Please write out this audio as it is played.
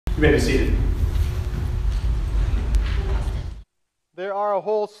You may be seated. There are a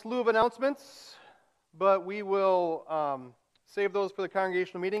whole slew of announcements, but we will save those for the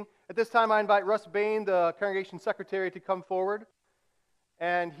congregational meeting. At this time, I invite Russ Bain, the congregation secretary, to come forward,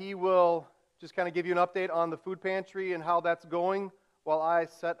 and he will just kind of give you an update on the food pantry and how that's going while I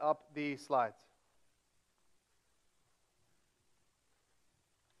set up the slides.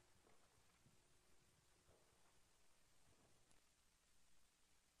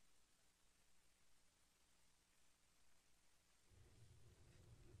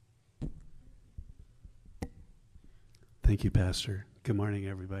 Thank you, Pastor. Good morning,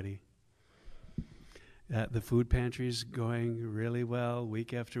 everybody. The food pantry's going really well,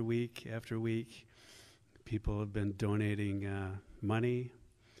 week after week after week. People have been donating money,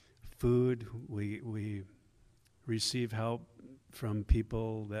 food. We receive help from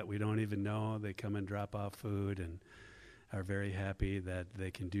people that we don't even know. They come and drop off food and are very happy that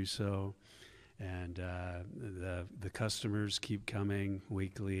they can do so. And the customers keep coming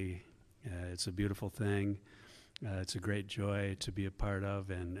weekly. It's a beautiful thing. It's a great joy to be a part of,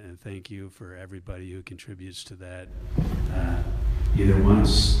 and thank you for everybody who contributes to that, either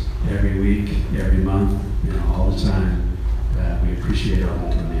once, every week, every month, all the time. We appreciate all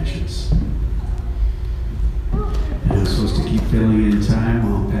the donations. And I'm supposed to keep filling in time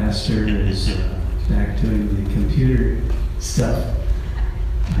while Pastor is back doing the computer stuff.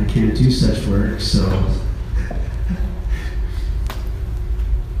 I can't do such work, so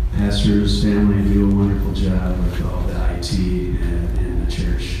Pastor's family do a wonderful job with all the IT in the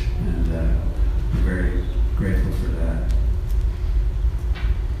church, and we're very grateful for that.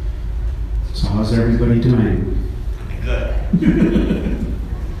 So how's everybody doing? Good.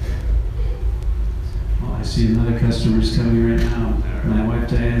 Well, I see another customer's coming right now. My wife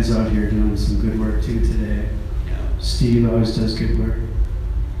Diane's out here doing some good work too today. Steve always does good work.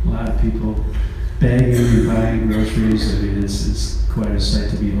 A lot of people bagging and buying groceries. I mean, it's quite a sight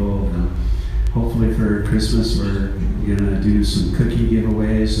to behold. And hopefully for Christmas we're gonna do some cookie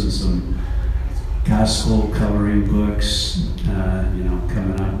giveaways and some gospel coloring books,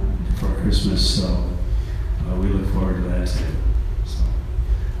 coming up for Christmas. So we look forward to that too. So,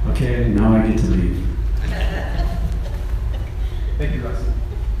 okay, now I get to leave. Thank you, Russ.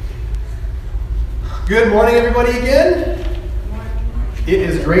 Good morning, everybody, again. It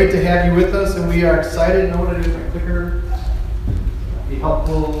is great to have you with us, and we are excited. I know what to do with my clicker. Be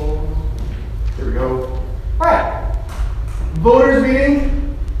helpful. There we go. All right. Voters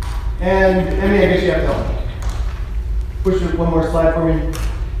meeting. And Emmy, I guess you have to help me. Push it one more slide for me.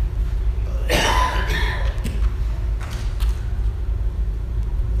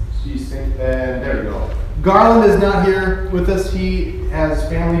 And there we go. Garland is not here with us. He has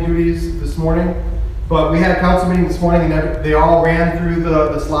family duties this morning. But we had a council meeting this morning, and they all ran through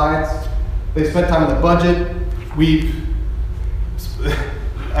the slides. They spent time on the budget.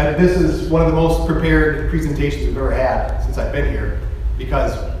 This is one of the most prepared presentations we've ever had since I've been here,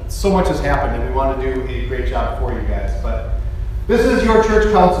 because so much has happened, and we want to do a great job for you guys. But this is your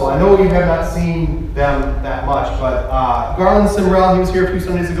church council. I know you have not seen them that much, but Garland Simrell, he was here a few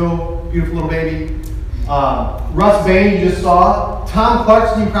Sundays ago, beautiful little baby. Russ Bain, you just saw. Tom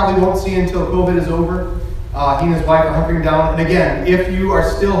Clarkson, you probably won't see until COVID is over. He and his wife are hunkering down. And again, if you are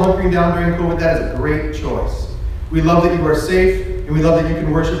still hunkering down during COVID, that is a great choice. We love that you are safe, and we love that you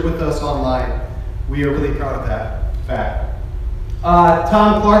can worship with us online. We are really proud of that fact.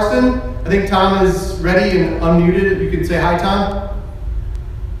 Tom Clarkson, I think Tom is ready and unmuted. You can say hi, Tom.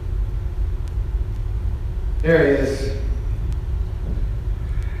 There he is.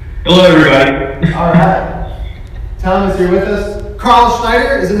 Hello, everybody. All right. Tom is here with us. Carl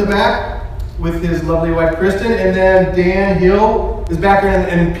Schneider is in the back with his lovely wife, Kristen. And then Dan Hill is back there.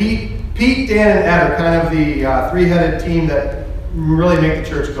 And Pete, Dan, and Ed are kind of the three-headed team that really make the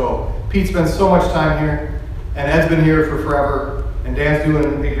church go. Pete spends so much time here, and Ed's been here for forever, and Dan's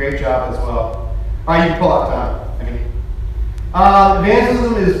doing a great job as well. All right, you can pull out, Tom.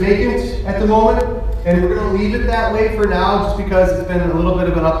 Evangelism is vacant at the moment, and we're going to leave it that way for now just because it's been a little bit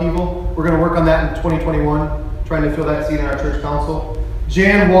of an upheaval. We're going to work on that in 2021, trying to fill that seat in our church council.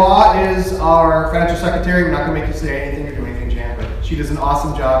 Jan Waugh is our financial secretary. We're not going to make you say anything or do anything, Jan, but she does an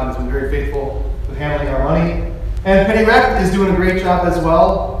awesome job and has been very faithful with handling our money. And Penny Rec is doing a great job as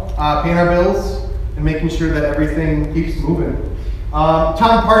well, paying our bills and making sure that everything keeps moving.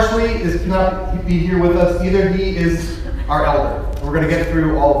 Tom Parsley cannot be here with us either. He is our elder. And we're going to get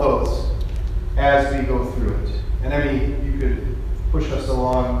through all of those as we go through it. And Emmy, you could push us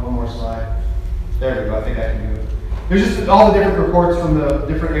along one more slide. There we go. I think I can do it. There's just all the different reports from the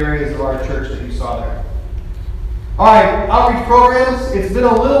different areas of our church that you saw there. All right, outreach programs. It's been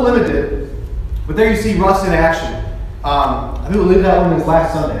a little limited, but there you see Russ in action. I think we did that one this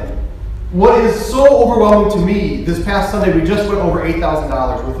last Sunday. What is so overwhelming to me, this past Sunday, we just went over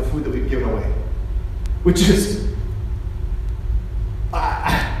 $8,000 worth of food that we've given away. Which is,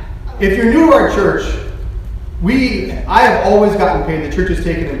 if you're new to our church, I have always gotten paid. The church has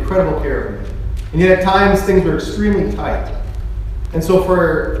taken incredible care of me. And yet at times, things were extremely tight. And so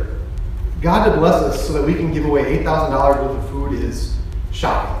for God to bless us so that we can give away $8,000 worth of food is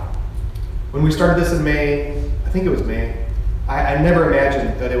shocking. When we started this in May, I think it was May, I never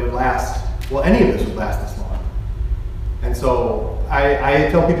imagined that it would last, well, any of this would last this long. And so I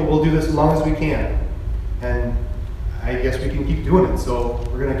tell people we'll do this as long as we can. And I guess we can keep doing it. So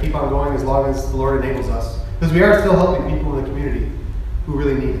we're going to keep on going as long as the Lord enables us. Because we are still helping people in the community who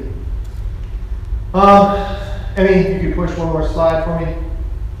really need it. Emmy, you could push one more slide for me.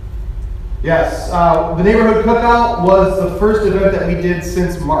 Yes, the neighborhood cookout was the first event that we did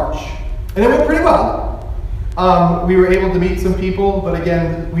since March. And it went pretty well. We were able to meet some people, but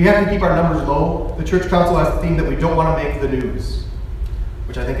again, we have to keep our numbers low. The church council has the theme that we don't want to make the news,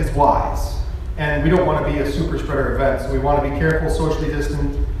 which I think is wise. And we don't want to be a super spreader event, so we want to be careful, socially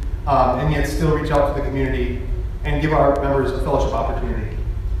distant, and yet still reach out to the community and give our members a fellowship opportunity.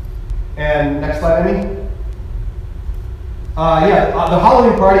 And next slide, Emmy. The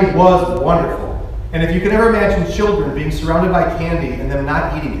Halloween party was wonderful. And if you can ever imagine children being surrounded by candy and them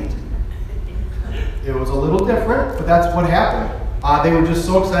not eating it, it was a little different, but that's what happened. They were just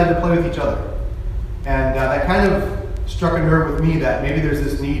so excited to play with each other. And that kind of struck a nerve with me that maybe there's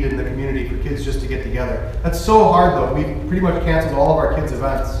this need in the community for kids just to get together. That's so hard though. We pretty much canceled all of our kids'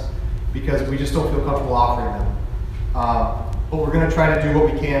 events because we just don't feel comfortable offering them. But we're going to try to do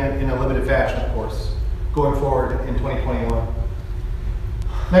what we can in a limited fashion, of course, going forward in 2021.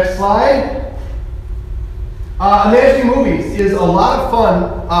 Next slide. Managing movies is a lot of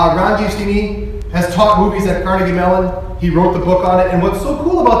fun. Ron Giustini has taught movies at Carnegie Mellon. He wrote the book on it. And what's so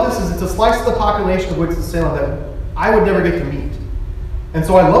cool about this is it's a slice of the population of Winston-Salem that I would never get to meet. And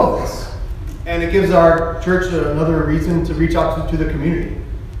so I love this. And it gives our church another reason to reach out to the community.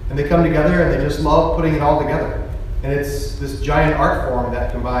 And they come together and they just love putting it all together. And it's this giant art form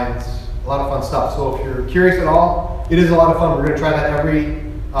that combines a lot of fun stuff. So if you're curious at all, it is a lot of fun. We're going to try that every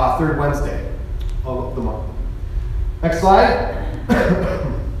third Wednesday of the month. Next slide.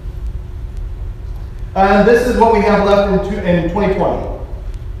 And this is what we have left in 2020.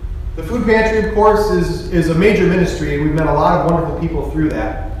 The food pantry, of course, is a major ministry, and we've met a lot of wonderful people through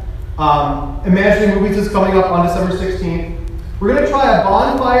that. Imagining Movies is coming up on December 16th. We're going to try a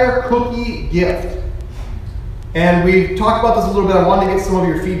bonfire cookie gift. And we talked about this a little bit. I wanted to get some of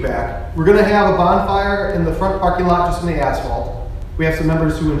your feedback. We're going to have a bonfire in the front parking lot, just in the asphalt. We have some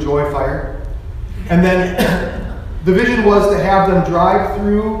members who enjoy fire. And then the vision was to have them drive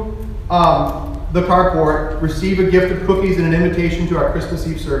through the carport, receive a gift of cookies and an invitation to our Christmas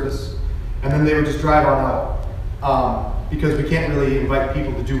Eve service, and then they would just drive on out. Because we can't really invite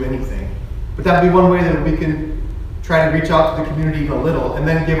people to do anything. But that would be one way that we can try to reach out to the community even a little, and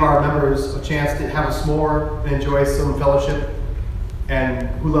then give our members a chance to have a s'more and enjoy some fellowship. And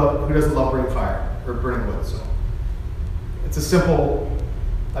who doesn't love burning fire or burning wood? So it's a simple.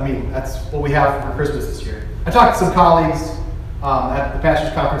 That's what we have for Christmas this year. I talked to some colleagues at the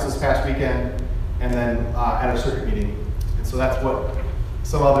pastors' conference this past weekend, and then at a circuit meeting. And so that's what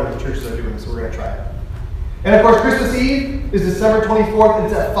some other churches are doing. So we're going to try it. And of course, Christmas Eve is December 24th.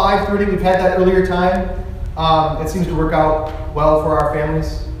 It's at 5:30. We've had that earlier time. It seems to work out well for our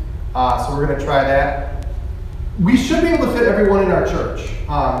families, so we're going to try that. We should be able to fit everyone in our church.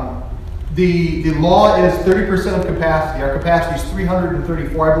 The law is 30% of capacity. Our capacity is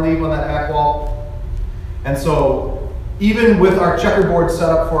 334, I believe, on that back wall. And so even with our checkerboard set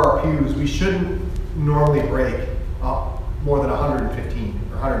up for our pews, we shouldn't normally break more than 115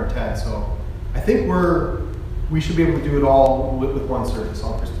 or 110. So I think we should be able to do it all with one service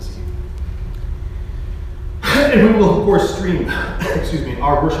on Christmas Eve. And we will, of course, stream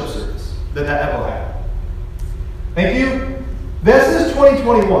our worship service that will happen. Thank you. This is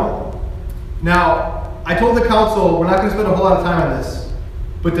 2021. Now, I told the council we're not going to spend a whole lot of time on this,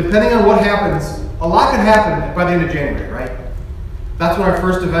 but depending on what happens, a lot can happen by the end of January, right? That's when our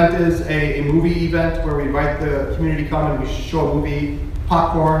first event is a movie event where we invite the community to come and we show a movie,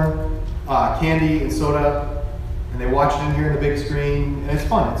 popcorn, candy, and soda. And they watch it in here in the big screen, and it's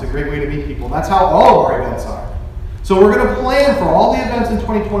fun. It's a great way to meet people. And that's how all of our events are. So we're going to plan for all the events in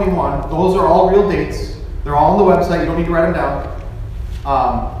 2021. Those are all real dates. They're all on the website. You don't need to write them down.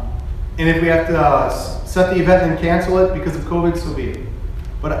 And if we have to set the event and cancel it because of COVID, so be it.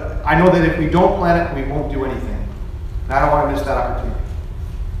 But I know that if we don't plan it, we won't do anything. And I don't want to miss that opportunity.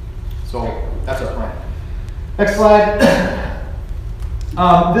 So that's our plan. Next slide.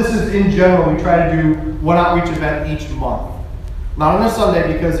 This is in general, we try to do one outreach event each month. Not on a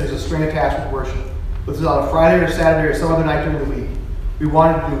Sunday because there's a string attached with worship. But this is on a Friday or Saturday or some other night during the week. We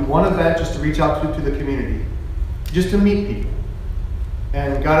wanted to do one event just to reach out to the community. Just to meet people.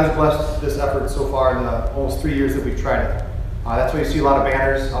 And God has blessed this effort so far in the almost 3 years that we've tried it. That's why you see a lot of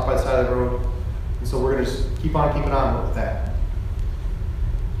banners out by the side of the road. And so we're going to just keep on keeping on with that.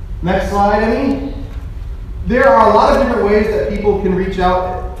 Next slide, Emmy. There are a lot of different ways that people can reach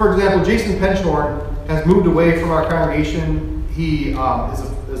out. For example, Jason Penshorn has moved away from our congregation. He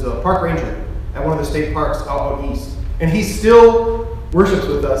is a park ranger at one of the state parks out east. And he still worships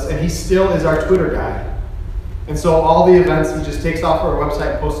with us, and he still is our Twitter guy. And so all the events, he just takes off our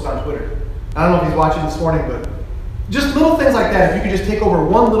website and posts it on Twitter. I don't know if he's watching this morning, but just little things like that. If you could just take over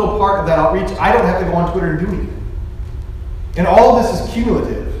one little part of that outreach, I don't have to go on Twitter and do anything. And all of this is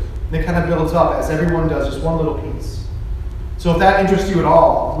cumulative. And it kind of builds up as everyone does, just one little piece. So if that interests you at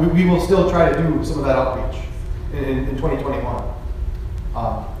all, we will still try to do some of that outreach in 2021.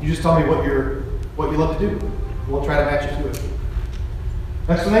 You just tell me what you love to do. We'll try to match you to it.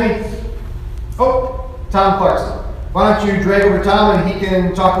 Next one, Amy. Oh, Tom Clarkson. Why don't you drag over Tom and he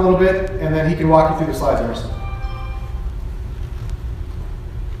can talk a little bit and then he can walk you through the slides, Emerson.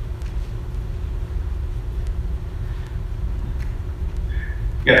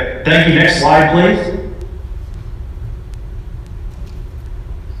 Yeah, thank you. Next slide, please.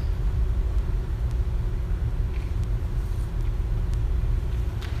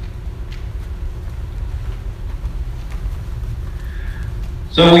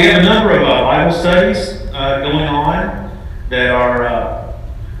 So we have a number of Bible studies going on that are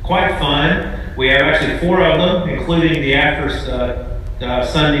quite fun. We have actually 4 of them, including the after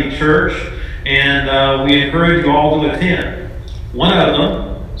Sunday church, and we encourage you all to attend. One of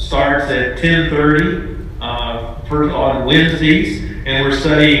them starts at 10:30 on Wednesdays, and we're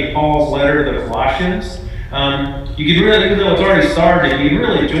studying Paul's letter to the Colossians. You can really, even though it's already started, you can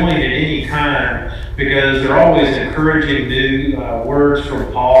really join at any time because they're always encouraging new words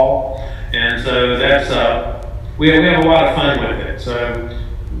from Paul, and so that's we have a lot of fun with it. So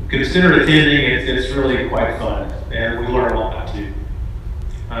consider attending; it's really quite fun, and we learn a lot too.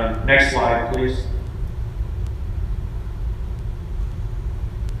 Next slide, please.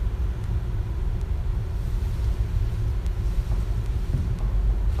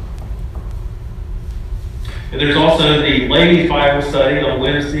 And there's also the Ladies Bible Study on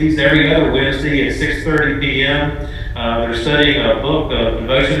Wednesdays, every other Wednesday at 6:30 p.m. They're studying a book of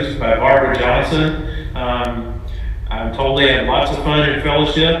devotions by Barbara Johnson. I'm told they have lots of fun and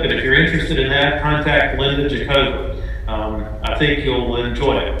fellowship, and if you're interested in that, contact Linda Jacoba. I think you'll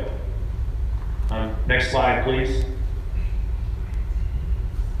enjoy it. Next slide, please.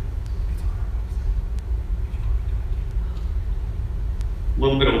 A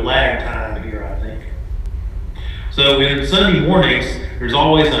little bit of lag time here, I think. So in Sunday mornings, there's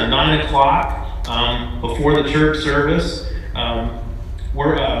always a 9 o'clock before the church service.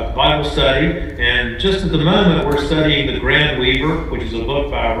 We're a Bible study, and just at the moment, we're studying The Grand Weaver, which is a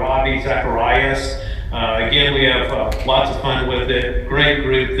book by Ravi Zacharias. Again, we have lots of fun with it. Great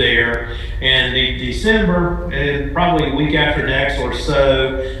group there. And in December, and probably a week after next or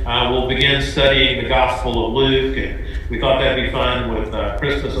so, we'll begin studying the Gospel of Luke. And we thought that'd be fun with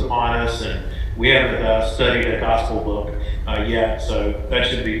Christmas upon us. And we haven't studied a gospel book yet, so that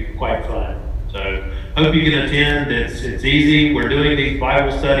should be quite fun. So hope you can attend. It's easy. We're doing these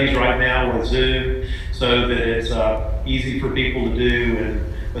Bible studies right now with Zoom so that it's easy for people to do,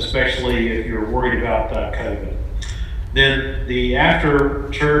 and especially if you're worried about COVID. Then the after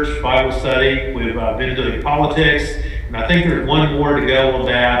church Bible study, we've been doing politics, and I think there's one more to go on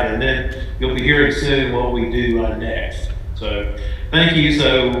that, and then you'll be hearing soon what we do next. So thank you.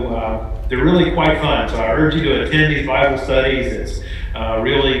 So they're really quite fun. So I urge you to attend these Bible studies. It's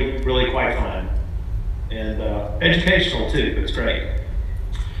really, really quite fun. And educational too. It's great.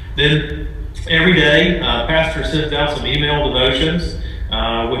 Then every day, Pastor sends out some email devotions,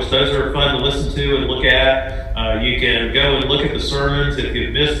 which those are fun to listen to and look at. You can go and look at the sermons if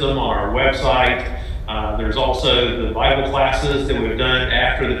you've missed them on our website. There's also the Bible classes that we've done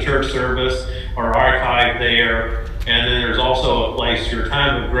after the church service are archived there. And then there's also a place, your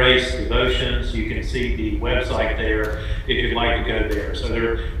Time of Grace devotions. You can see the website there if you'd like to go there. So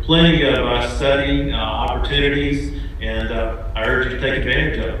there are plenty of study opportunities, and I urge you to take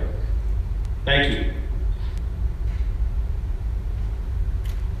advantage of them. Thank you.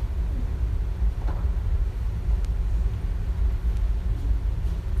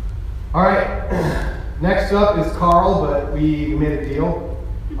 All right. Next next up is Carl, but we made a deal.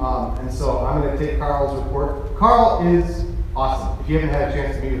 And so I'm going to take Carl's report. Carl is awesome, if you haven't had a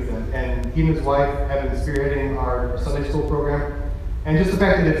chance to meet with him. And he and his wife have been spearheading our Sunday school program. And just the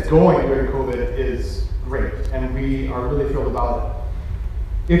fact that it's going during COVID is great. And we are really thrilled about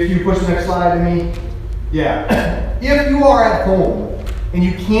it. If you push the next slide, Amy. Yeah. If you are at home and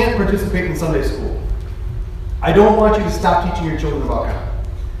you can't participate in Sunday school, I don't want you to stop teaching your children about God.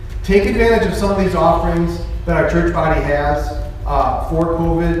 Take advantage of some of these offerings that our church body has for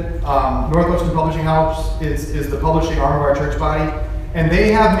COVID. Northwestern Publishing House is the publishing arm of our church body, and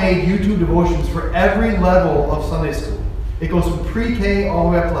they have made YouTube devotions for every level of Sunday school. It goes from pre-K all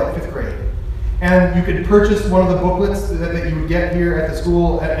the way up to like 5th grade. And you could purchase one of the booklets that you would get here at the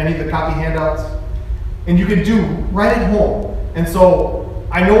school, at any of the copy handouts, and you could do right at home. And so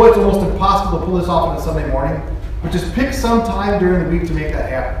I know it's almost impossible to pull this off on a Sunday morning, but just pick some time during the week to make that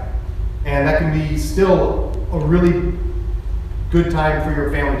happen. And that can be still a really good time for your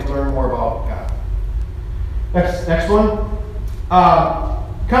family to learn more about God. Next one.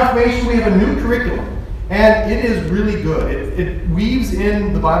 Confirmation, we have a new curriculum. And it is really good. It weaves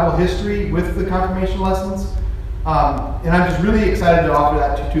in the Bible history with the confirmation lessons. And I'm just really excited to offer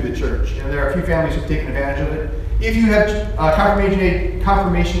that to the church. And there are a few families who've taken advantage of it. If you have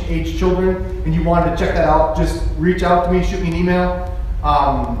confirmation age children and you wanted to check that out, just reach out to me, shoot me an email.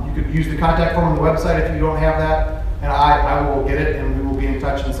 You could use the contact form on the website if you don't have that, and I will get it, and we will be in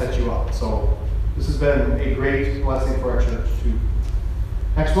touch and set you up. So this has been a great blessing for our church too.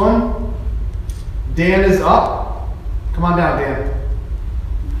 Next one, Dan is up. Come on down, Dan.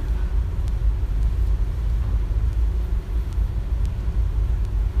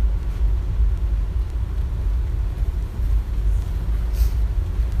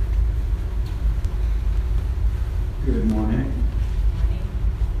 Good morning.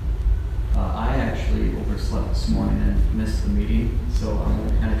 I actually overslept this morning and missed the meeting, so I'm going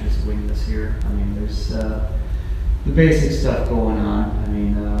to kind of just wing this here. I mean, there's the basic stuff going on. I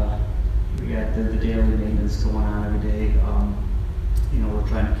mean, we got the daily maintenance going on every day. You know, we're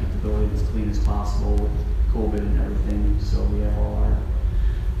trying to keep the building as clean as possible with COVID and everything, so we have all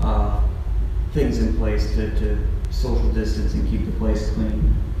our things in place to social distance and keep the place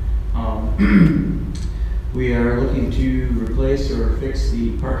clean. We are looking to replace or fix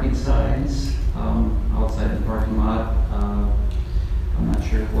the parking signs outside the parking lot. I'm not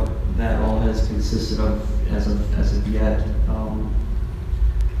sure what that all has consisted of as of yet.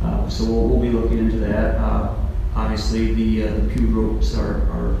 So we'll be looking into that. Obviously, the pew ropes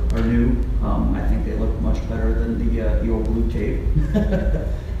are new. I think they look much better than the old blue tape,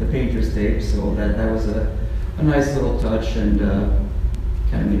 the painter's tape. So that was a nice little touch and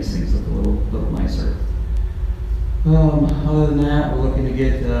kind of makes things look a little nicer. Other than that, we're looking to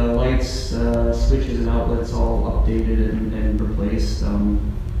get lights, switches, and outlets all updated and replaced. I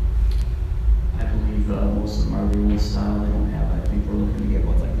believe most of them are the old style. They don't have. I think we're looking to get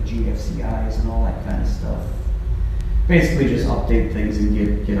like the GFCIs and all that kind of stuff. Basically, just update things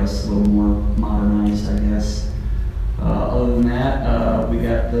and get us a little more modernized, I guess. Other than that, we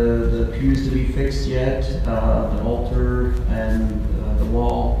got the pews to be fixed yet, the altar and the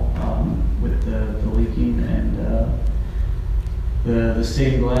wall with the leaking, and the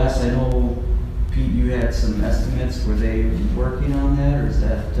stained glass. I know, Pete, you had some estimates. Were they working on that, or has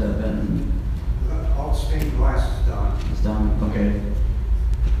that been? All stained glass is done. It's done. Okay.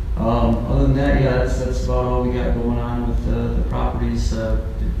 Other than that, yeah, that's about all we got going on with the properties.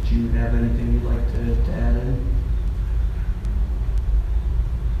 Did you have anything you'd like to add in?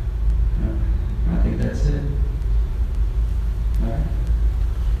 I think that's it. All right.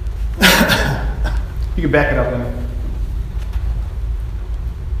 You can back it up then.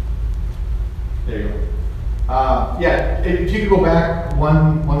 There you go. Yeah, if you could go back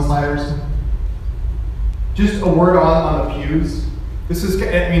one slide or so. Just a word on the pews. This is,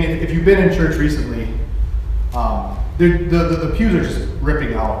 I mean, if you've been in church recently, the pews are just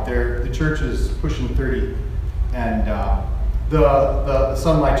ripping out. The church is pushing 30, and the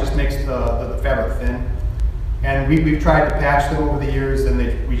sunlight just makes the fabric thin. And we've tried to patch them over the years, and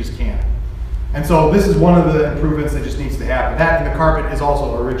we just can't. And so this is one of the improvements that just needs to happen. That and the carpet is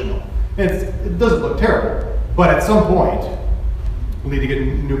also original. It doesn't look terrible, but at some point, we'll need to get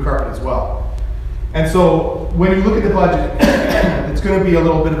new carpet as well. And so when you look at the budget, it's going to be a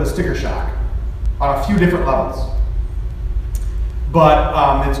little bit of a sticker shock on a few different levels. But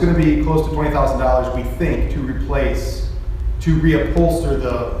it's going to be close to $20,000, we think, to reupholster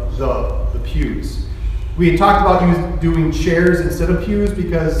the pews. We had talked about doing chairs instead of pews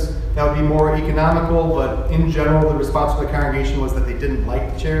because that would be more economical, but in general, the response of the congregation was that they didn't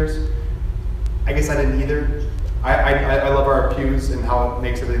like the chairs. I guess I didn't either. I love our pews and how it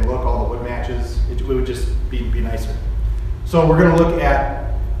makes everything look, all the wood matches. It would just be nicer. So we're going to look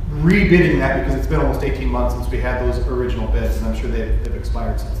at rebidding that because it's been almost 18 months since we had those original bids, and I'm sure they've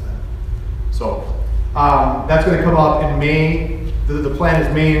expired since then. So that's going to come up in May. The plan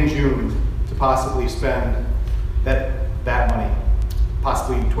is May and June to possibly spend that money,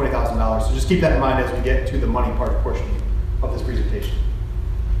 possibly $20,000. So just keep that in mind as we get to the money portion of this presentation.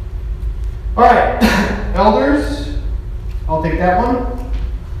 All right, elders, I'll take that one.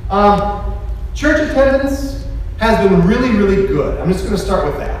 Church attendance has been really, really good. I'm just going to start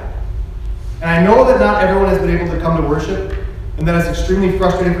with that. And I know that not everyone has been able to come to worship, and that is extremely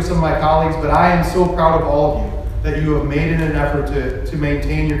frustrating for some of my colleagues, but I am so proud of all of you that you have made it an effort to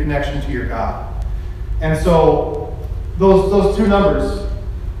maintain your connection to your God. And so those two numbers,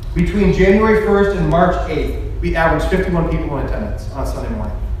 between January 1st and March 8th, we averaged 51 people in attendance on Sunday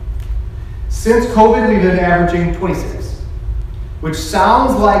morning. Since COVID, we've been averaging 26, which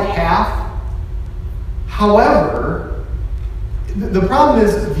sounds like half. However, the problem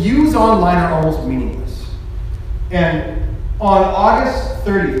is views online are almost meaningless. And on August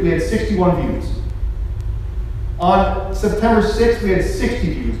 30th, we had 61 views. On September 6th, we had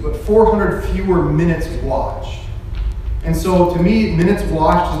 60 views, but 400 fewer minutes watched. And so to me, minutes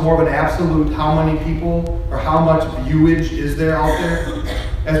watched is more of an absolute how many people or how much viewage is there out there.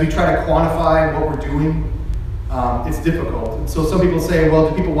 As we try to quantify what we're doing, it's difficult. And so some people say, well,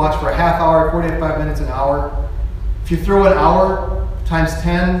 do people watch for a half hour, 45 minutes, an hour? If you throw an hour times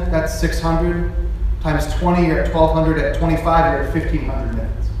 10, that's 600. Times 20, you're at 1,200. At 25, you're at 1,500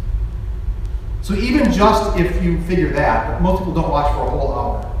 minutes. So even just if you figure that, but most people don't watch for a whole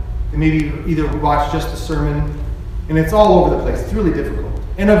hour. They maybe either watch just the sermon, and it's all over the place. It's really difficult.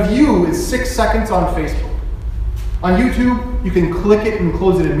 And a view is 6 seconds on Facebook. On YouTube, you can click it and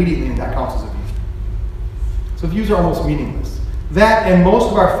close it immediately, and that counts as a view. So views are almost meaningless. That and most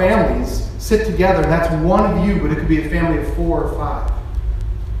of our families sit together, and that's one view, but it could be a family of 4 or 5.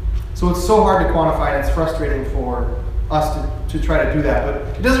 So it's so hard to quantify, and it's frustrating for us to try to do that,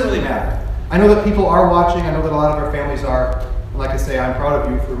 but it doesn't really matter. I know that people are watching. I know that a lot of our families are. And like I say, I'm proud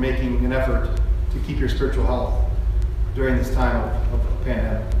of you for making an effort to keep your spiritual health during this time of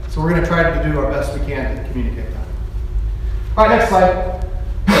pandemic. So we're going to try to do our best we can to communicate that. All right, next slide.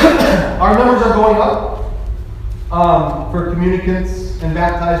 Our numbers are going up for communicants and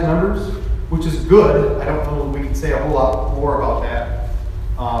baptized members, which is good. I don't know if we can say a whole lot more about that.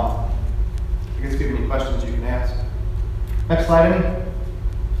 I guess if you have any questions you can ask. Next slide, Amy.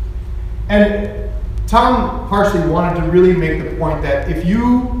 And Tom partially wanted to really make the point that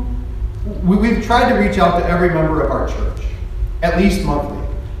we've tried to reach out to every member of our church, at least monthly.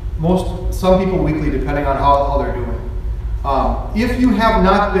 Some people weekly, depending on how they're doing. If you have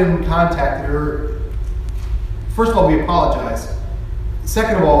not been contacted, first of all, we apologize.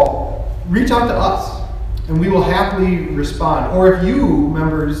 Second of all, reach out to us, and we will happily respond. Or if you,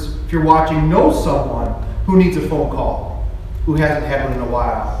 members, if you're watching, know someone who needs a phone call, who hasn't had one in a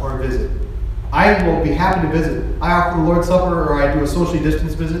while, or a visit, I will be happy to visit. I offer the Lord's Supper, or I do a socially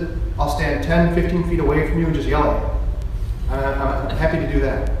distanced visit. I'll stand 10, 15 feet away from you and just yell at you. I'm happy to do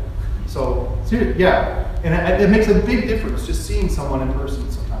that. So, yeah. And it makes a big difference just seeing someone in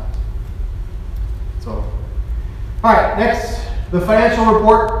person sometimes. So, all right, next, the financial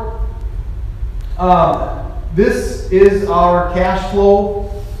report. This is our cash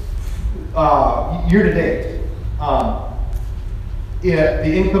flow year to date.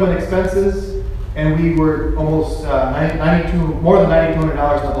 The income and expenses, and we were almost more than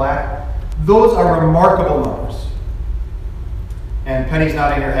 $9,200 in the black. Those are remarkable numbers. And Penny's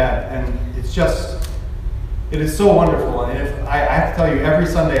nodding her head, and it is so wonderful. And if I have to tell you, every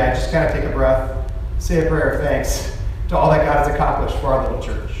Sunday I just kind of take a breath, say a prayer of thanks to all that God has accomplished for our little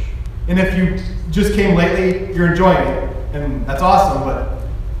church. And if you just came lately, you're enjoying it, and that's awesome. But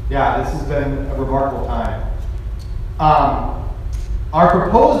yeah, this has been a remarkable time. Our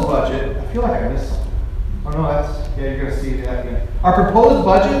proposed budget, I feel like I missed something. Oh no, you're going to see it at the end. Our proposed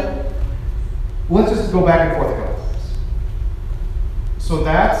budget, let's just go back and forth a couple times. So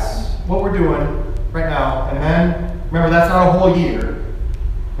that's what we're doing right now. And then, remember, that's not a whole year.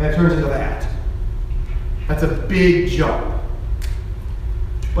 And it turns into that. That's a big jump.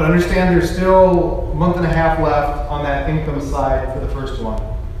 But understand there's still a month and a half left on that income side for the first one.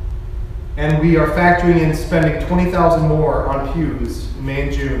 And we are factoring in spending $20,000 more on pews in May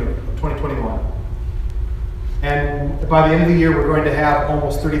and June of 2021. And by the end of the year, we're going to have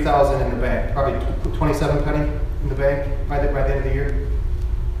almost $30,000 in the bank, probably 27 penny in the bank by the end of the year.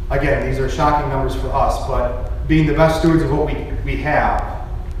 Again, these are shocking numbers for us, but being the best stewards of what we have,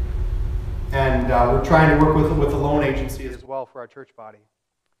 And we're trying to work with the loan agency as well for our church body,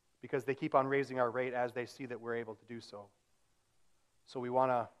 because they keep on raising our rate as they see that we're able to do so. So we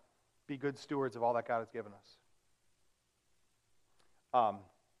want to be good stewards of all that God has given us.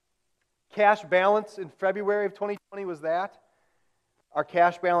 Cash balance in February of 2020 was that. Our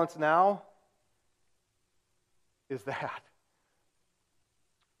cash balance now is that.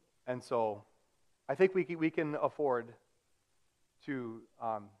 And so I think we can afford to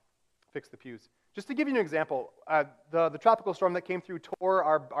fix the pews. Just to give you an example, the tropical storm that came through tore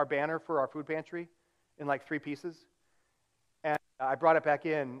our banner for our food pantry in like 3 pieces. And I brought it back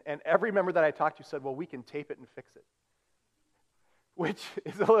in, and every member that I talked to said, well, we can tape it and fix it. Which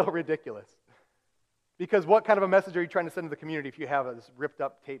is a little ridiculous. Because what kind of a message are you trying to send to the community if you have this ripped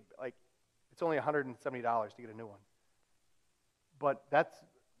up tape? Like, it's only $170 to get a new one. But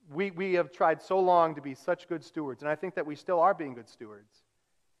we have tried so long to be such good stewards, and I think that we still are being good stewards.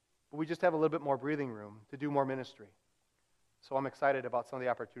 But we just have a little bit more breathing room to do more ministry. So I'm excited about some of the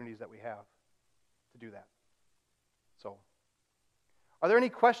opportunities that we have to do that. So, are there any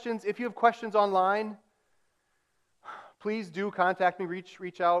questions? If you have questions online, please do contact me,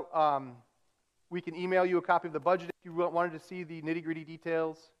 reach out. We can email you a copy of the budget if you wanted to see the nitty-gritty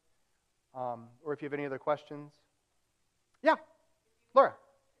details, or if you have any other questions. Yeah, Laura.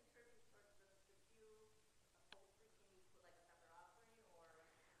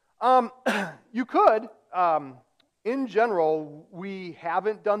 You could. In general, we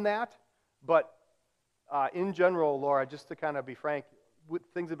haven't done that, but in general, Laura, just to kind of be frank,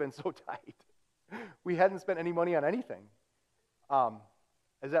 things have been so tight. We hadn't spent any money on anything.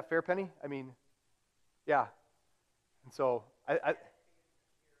 Is that fair, Penny? I mean, yeah. And so,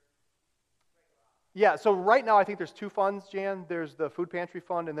 yeah, so right now I think there's 2 funds, Jan. There's the food pantry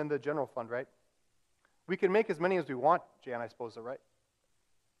fund and then the general fund, right? We can make as many as we want, Jan, I suppose, right?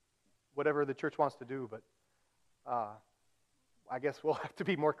 Whatever the church wants to do, but I guess we'll have to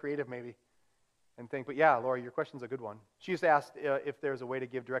be more creative maybe and think. But yeah, Laura, your question's a good one. She just asked if there's a way to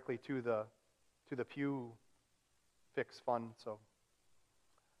give directly to the pew fix fund. So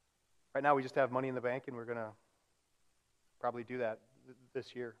right now we just have money in the bank, and we're going to probably do that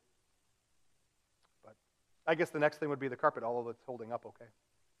this year. But I guess the next thing would be the carpet, although it's holding up okay.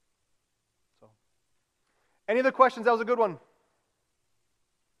 So any other questions? That was a good one.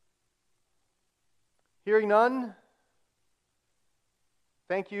 Hearing none,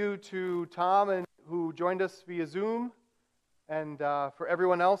 thank you to Tom who joined us via Zoom, and for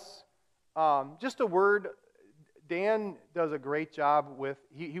everyone else. Just a word, Dan does a great job with,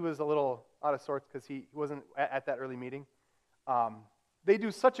 he was a little out of sorts because he wasn't at that early meeting. They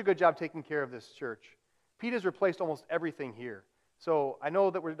do such a good job taking care of this church. Pete has replaced almost everything here. So I know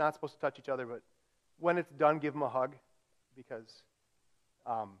that we're not supposed to touch each other, but when it's done, give them a hug, because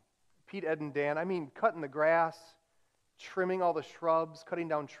Pete, Ed, and Dan, I mean, cutting the grass, trimming all the shrubs, cutting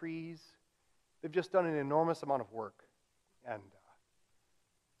down trees. They've just done an enormous amount of work. And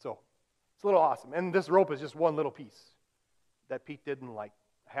so it's a little awesome. And this rope is just one little piece that Pete did in like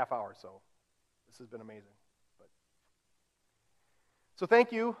a half hour. So this has been amazing. So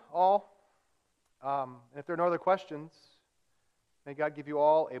thank you all. And if there are no other questions, may God give you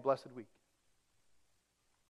all a blessed week.